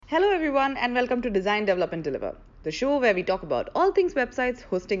Hello, everyone, and welcome to Design, Develop, and Deliver, the show where we talk about all things websites,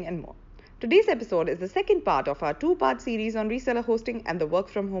 hosting, and more. Today's episode is the second part of our two-part series on reseller hosting and the work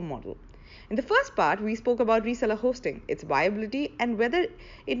from home model. In the first part, we spoke about reseller hosting, its viability, and whether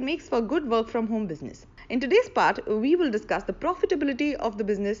it makes for good work from home business. In today's part, we will discuss the profitability of the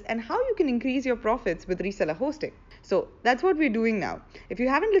business and how you can increase your profits with reseller hosting. So that's what we're doing now. If you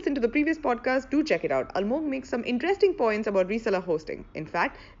haven't listened to the previous podcast, do check it out. Almog makes some interesting points about reseller hosting. In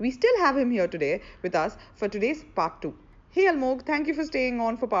fact, we still have him here today with us for today's part 2. Hey Almog, thank you for staying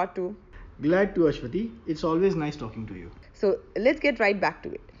on for part 2. Glad to, Ashwati. It's always nice talking to you. So let's get right back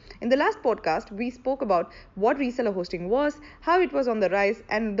to it. In the last podcast, we spoke about what reseller hosting was, how it was on the rise,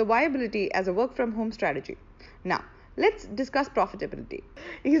 and the viability as a work from home strategy. Now, let's discuss profitability.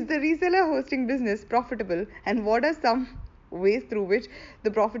 Is the reseller hosting business profitable, and what are some ways through which the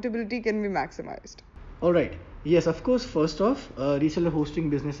profitability can be maximized? Alright. Yes, of course, first off, reseller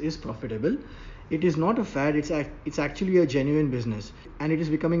hosting business is profitable. It is not a fad, it's actually a genuine business. And it is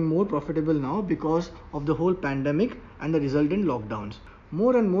becoming more profitable now because of the whole pandemic and the resultant lockdowns.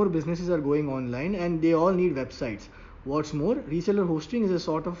 More and more businesses are going online and they all need websites. What's more, reseller hosting is a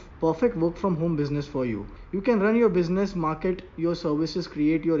sort of perfect work from home business for you. You can run your business, market your services,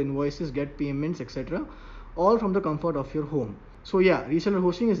 create your invoices, get payments, etc. all from the comfort of your home. So yeah, reseller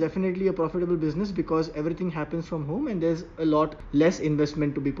hosting is definitely a profitable business because everything happens from home and there's a lot less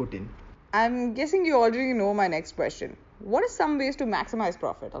investment to be put in. I'm guessing you already know my next question. What are some ways to maximize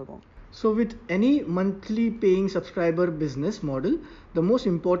profit, Almo? So with any monthly paying subscriber business model, the most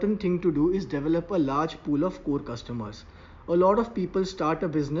important thing to do is develop a large pool of core customers. A lot of people start a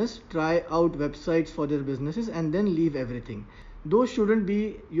business, try out websites for their businesses and then leave everything. Those shouldn't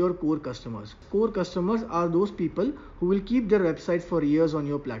be your core customers. Core customers are those people who will keep their websites for years on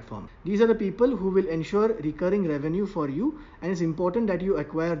your platform. These are the people who will ensure recurring revenue for you, and it's important that you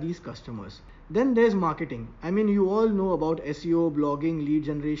acquire these customers. Then there's marketing. I mean, you all know about SEO, blogging, lead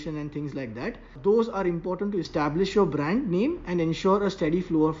generation and things like that. Those are important to establish your brand name and ensure a steady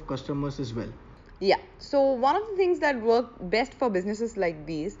flow of customers as well. Yeah, so one of the things that work best for businesses like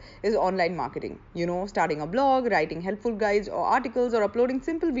these is online marketing. Starting a blog, writing helpful guides or articles, or uploading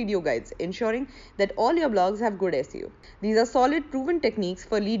simple video guides, ensuring that all your blogs have good SEO. These are solid, proven techniques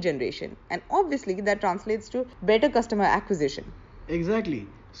for lead generation, and obviously that translates to better customer acquisition. Exactly.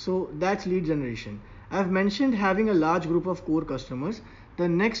 So that's lead generation. I've mentioned having a large group of core customers. The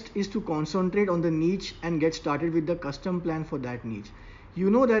next is to concentrate on the niche and get started with the custom plan for that niche. You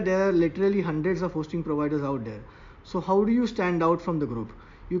know that there are literally hundreds of hosting providers out there. So how do you stand out from the group?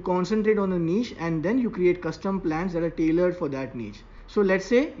 You concentrate on a niche and then you create custom plans that are tailored for that niche. So let's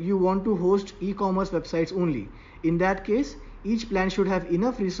say you want to host e-commerce websites only. In that case, each plan should have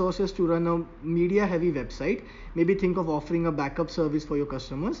enough resources to run a media heavy website. Maybe think of offering a backup service for your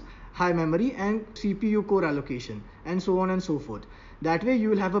customers, high memory and CPU core allocation, and so on and so forth. That way you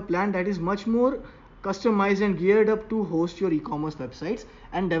will have a plan that is much more customized and geared up to host your e-commerce websites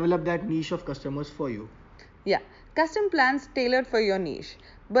and develop that niche of customers for you. Yeah, custom plans tailored for your niche.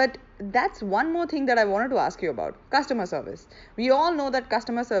 But that's one more thing that I wanted to ask you about, customer service. We all know that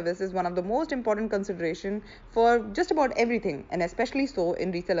customer service is one of the most important consideration for just about everything, and especially so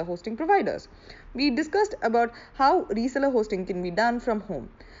in reseller hosting providers. We discussed about how reseller hosting can be done from home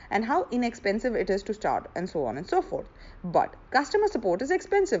and how inexpensive it is to start and so on and so forth. But customer support is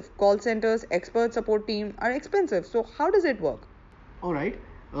expensive. Call centers, expert support team are expensive. So how does it work? Alright.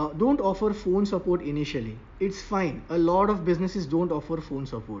 Don't offer phone support initially. It's fine. A lot of businesses don't offer phone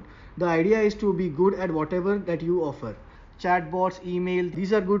support. The idea is to be good at whatever that you offer. Chatbots, email,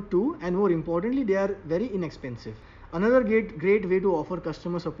 these are good too, and more importantly, they are very inexpensive. Another great way to offer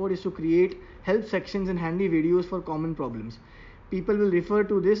customer support is to create help sections and handy videos for common problems. People will refer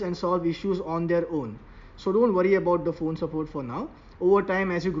to this and solve issues on their own. So don't worry about the phone support for now. Over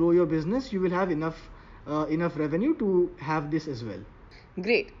time, as you grow your business, you will have enough revenue to have this as well.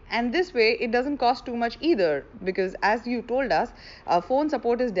 Great. And this way, it doesn't cost too much either, because as you told us, phone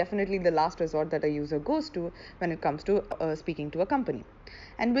support is definitely the last resort that a user goes to when it comes to speaking to a company.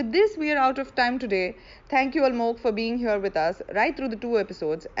 And with this, we are out of time today. Thank you, Almog, for being here with us right through the 2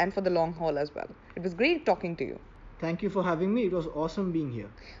 episodes and for the long haul as well. It was great talking to you. Thank you for having me. It was awesome being here.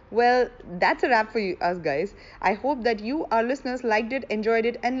 Well, that's a wrap for us guys. I hope that you, our listeners, liked it, enjoyed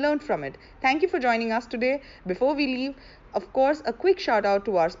it, and learned from it. Thank you for joining us today. Before we leave, of course, a quick shout out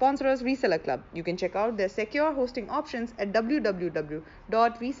to our sponsors, Reseller Club. You can check out their secure hosting options at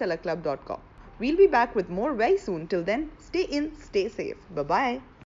www.resellerclub.com. We'll be back with more very soon. Till then, stay in, stay safe. Bye bye.